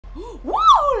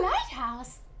Woo!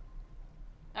 Lighthouse!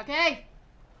 Okay.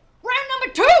 Round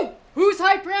number 2! Who's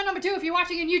hype? Round number 2, if you're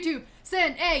watching on YouTube,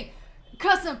 send a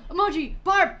custom emoji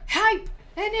barb hype.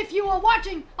 And if you are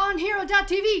watching on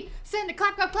hero.tv, send a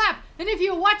clap, clap, clap. And if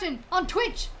you are watching on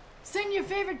Twitch, send your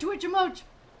favorite Twitch emoji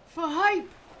for hype.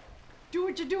 Do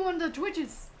what you do on the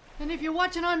Twitches. And if you're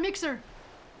watching on Mixer,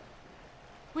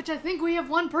 which I think we have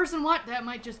one person that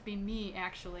might just be me,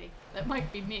 actually. That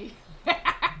might be me.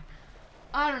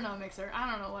 I don't know, Mixer. I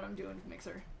don't know what I'm doing with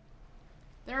Mixer.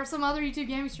 There are some other YouTube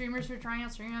gaming streamers who are trying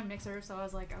out streaming on Mixer, so I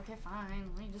was like, okay,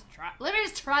 fine. Let me just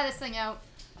try this thing out.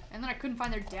 And then I couldn't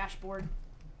find their dashboard.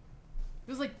 It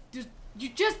was like,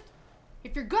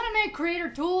 if you're gonna make creator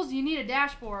tools, you need a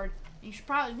dashboard. You should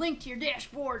probably link to your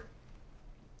dashboard.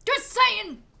 Just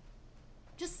saying!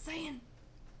 Just saying.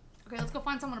 Okay, let's go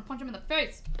find someone to punch him in the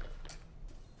face.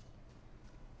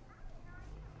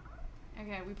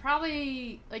 Okay, we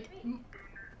probably, like...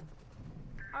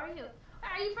 How are you?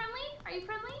 Are you friendly? Are you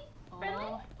friendly?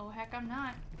 Friendly? Oh, heck, I'm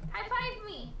not. High five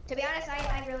me. To be honest,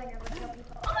 I really never kill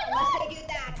people. Oh my Unless God. they do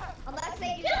that. Unless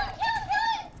they do Kill that.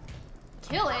 it!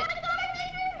 Kill it? Oh my God, I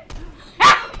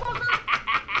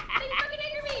they fucking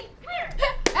anger me!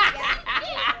 Come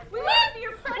here! We want to be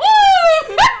your friend!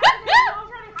 Woo! I'm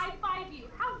trying to high five you.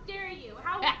 How dare you?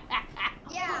 How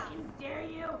fucking dare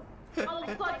you? I'll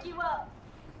fuck you up.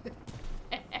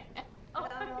 I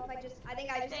don't know if I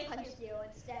think I just punched you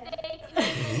instead. Thank you.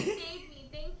 Save me.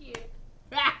 Thank you.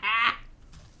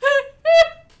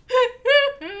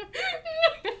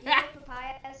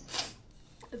 Papayas.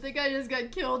 I think I just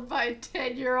got killed by a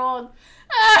 10-year-old.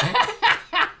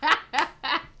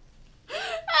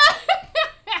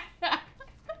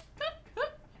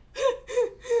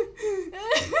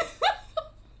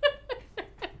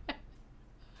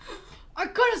 I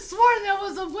could have sworn that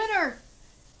was a winner.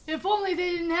 If only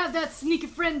they didn't have that sneaky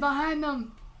friend behind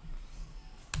them.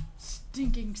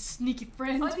 Stinking sneaky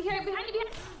friend. Oh, behind you.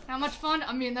 How much fun?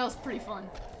 I mean, that was pretty fun.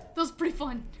 That was pretty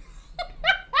fun.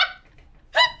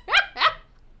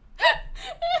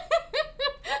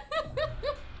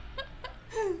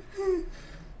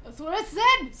 That's what I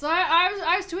said. So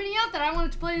I was tweeting out that I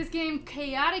wanted to play this game,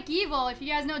 Chaotic Evil. If you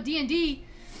guys know D&D.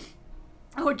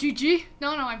 Oh, GG. No,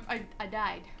 I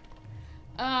died.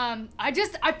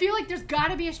 I feel like there's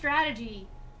gotta be a strategy.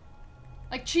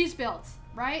 Like cheese builds,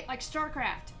 right? Like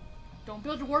StarCraft. Don't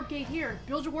build your warp gate here.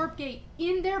 Build your warp gate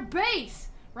in their base,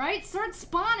 right? Start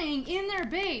spawning in their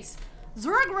base.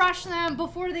 Zerg rush them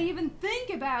before they even think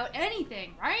about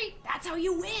anything, right? That's how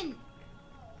you win.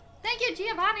 Thank you,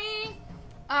 Giovanni.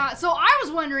 So I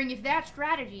was wondering if that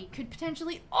strategy could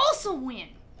potentially also win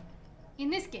in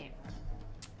this game.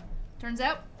 Turns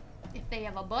out, if they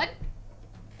have a bud.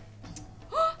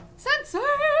 Sensei!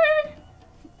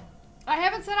 I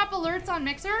haven't set up alerts on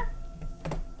Mixer.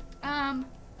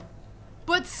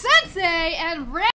 But Sensei and Red